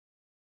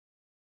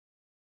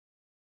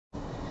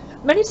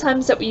Many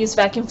times that we use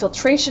vacuum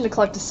filtration to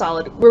collect a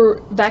solid,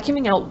 we're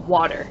vacuuming out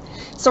water.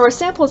 So our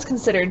sample is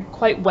considered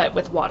quite wet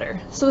with water.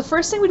 So the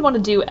first thing we'd want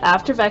to do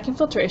after vacuum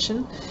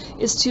filtration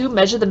is to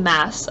measure the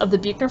mass of the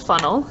Buchner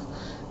funnel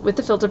with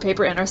the filter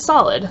paper and our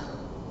solid.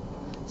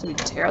 So we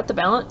tear out the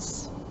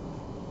balance,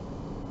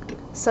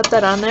 set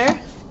that on there,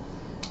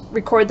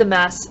 record the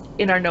mass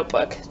in our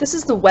notebook. This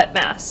is the wet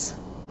mass.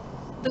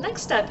 The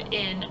next step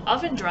in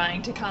oven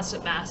drying to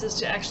constant mass is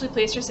to actually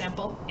place your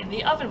sample in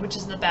the oven, which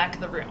is in the back of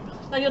the room.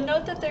 Now you'll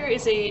note that there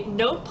is a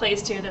note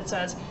placed here that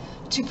says,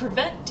 to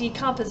prevent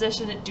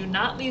decomposition, do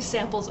not leave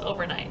samples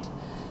overnight.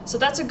 So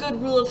that's a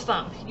good rule of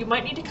thumb. You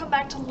might need to come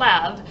back to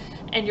lab,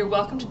 and you're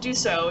welcome to do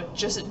so,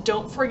 just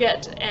don't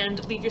forget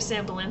and leave your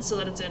sample in so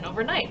that it's in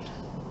overnight.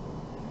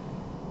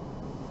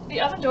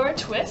 The oven door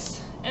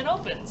twists and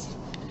opens.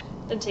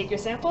 Then take your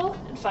sample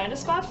and find a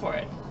spot for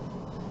it.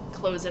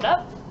 Close it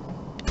up,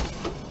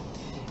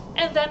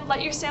 and then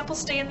let your sample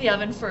stay in the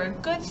oven for a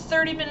good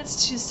 30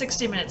 minutes to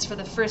 60 minutes for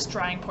the first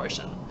drying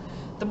portion.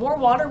 The more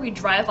water we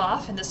drive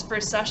off in this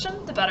first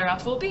session, the better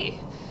off we'll be.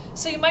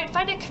 So you might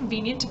find it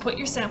convenient to put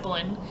your sample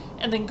in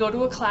and then go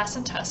to a class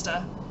and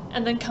testa,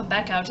 and then come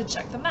back out to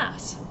check the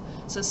mass.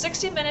 So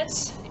 60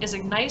 minutes is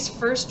a nice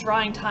first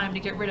drying time to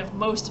get rid of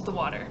most of the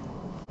water.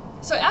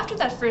 So after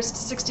that first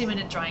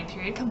 60-minute drying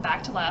period, come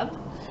back to lab,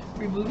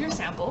 remove your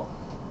sample,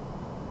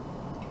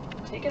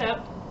 take it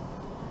out,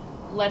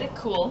 let it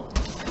cool,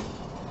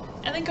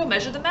 and then go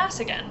measure the mass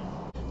again.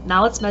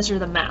 Now let's measure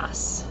the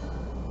mass.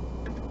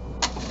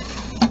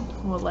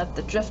 We'll let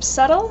the drift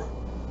settle.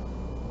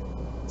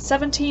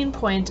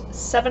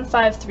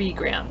 17.753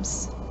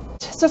 grams.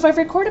 So if I've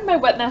recorded my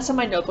wet mass on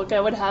my notebook,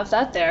 I would have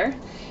that there.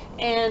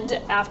 And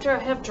after I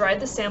have dried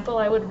the sample,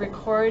 I would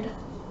record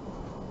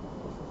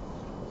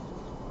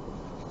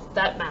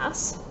that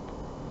mass.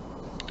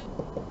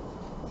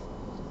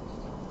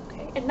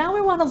 Okay, and now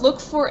we want to look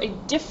for a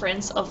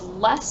difference of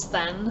less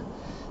than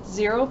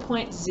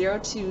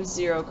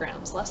 0.020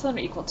 grams, less than or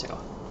equal to.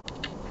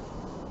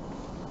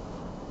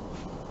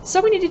 So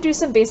we need to do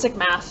some basic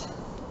math.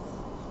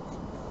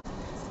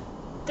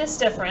 This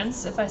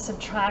difference, if I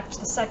subtract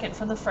the second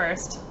from the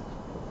first,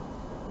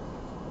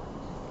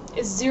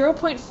 is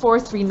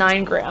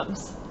 0.439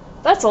 grams.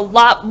 That's a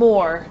lot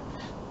more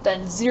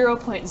than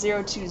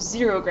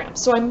 0.020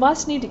 grams. So I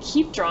must need to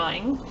keep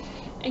drawing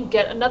and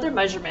get another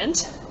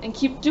measurement and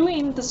keep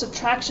doing the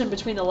subtraction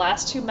between the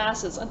last two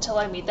masses until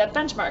I meet that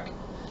benchmark.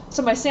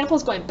 So my sample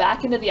is going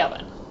back into the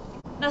oven.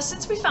 Now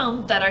since we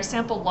found that our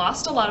sample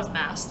lost a lot of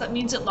mass, that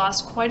means it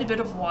lost quite a bit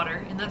of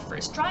water in that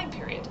first drying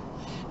period.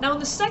 Now in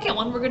the second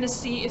one, we're going to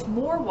see if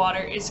more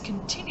water is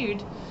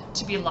continued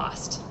to be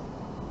lost.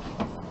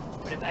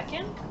 Put it back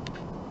in,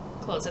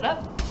 close it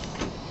up,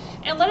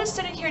 and let it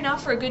sit in here now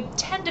for a good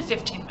 10 to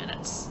 15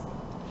 minutes.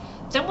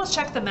 Then we'll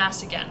check the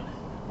mass again.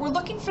 We're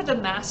looking for the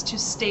mass to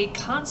stay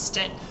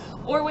constant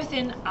or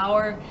within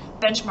our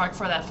benchmark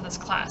for that for this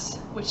class,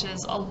 which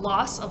is a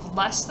loss of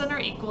less than or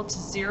equal to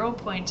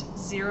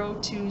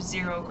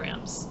 0.020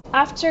 grams.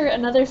 After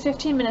another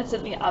 15 minutes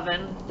in the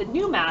oven, the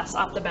new mass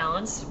off the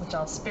balance, which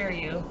I'll spare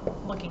you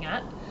looking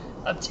at,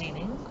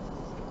 obtaining,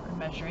 or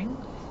measuring,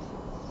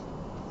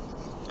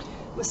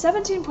 was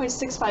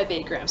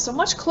 17.658 grams, so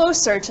much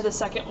closer to the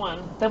second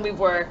one than we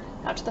were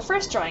after the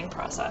first drying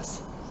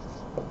process.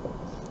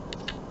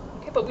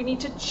 But we need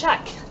to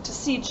check to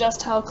see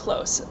just how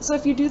close. So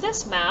if you do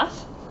this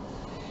math,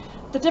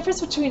 the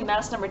difference between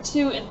mass number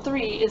 2 and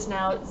 3 is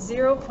now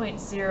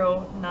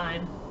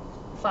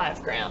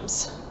 0.095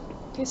 grams.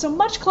 Okay, so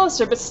much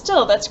closer, but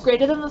still that's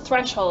greater than the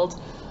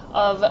threshold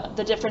of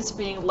the difference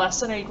being less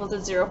than or equal to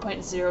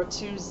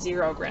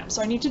 0.020 grams.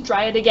 So I need to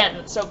dry it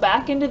again. So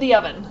back into the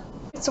oven.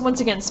 So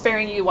once again,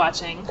 sparing you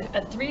watching,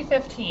 at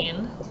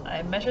 3:15,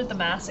 I measured the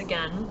mass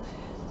again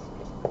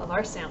of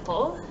our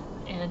sample,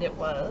 and it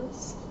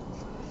was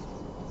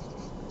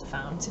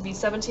found to be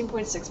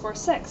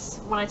 17.646.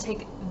 When I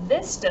take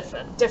this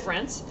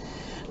difference,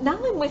 now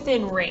I'm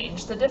within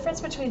range. The difference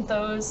between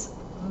those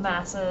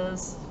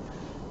masses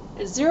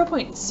is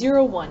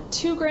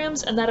 0.012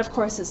 grams, and that of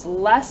course is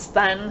less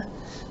than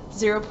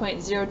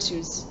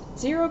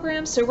 0.020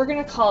 grams, so we're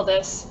going to call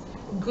this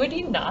good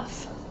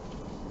enough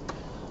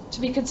to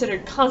be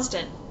considered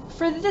constant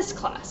for this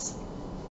class.